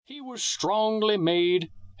He was strongly made,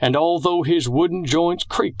 and although his wooden joints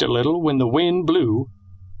creaked a little when the wind blew,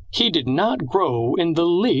 he did not grow in the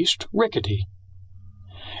least rickety.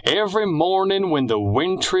 Every morning when the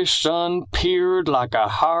wintry sun peered like a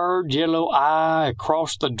hard yellow eye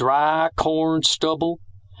across the dry corn stubble,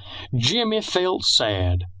 Jimmy felt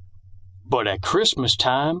sad, but at Christmas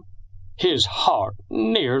time his heart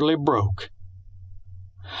nearly broke.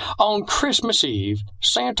 On Christmas Eve,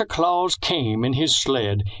 Santa Claus came in his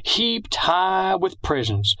sled heaped high with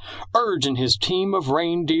presents, urging his team of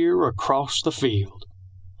reindeer across the field.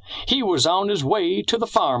 He was on his way to the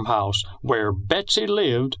farmhouse where Betsy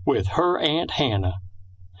lived with her Aunt Hannah.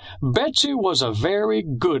 Betsy was a very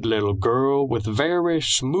good little girl with very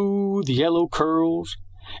smooth yellow curls,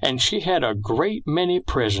 and she had a great many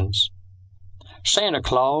presents. Santa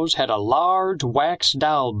Claus had a large wax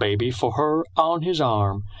doll baby for her on his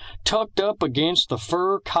arm, tucked up against the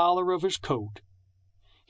fur collar of his coat.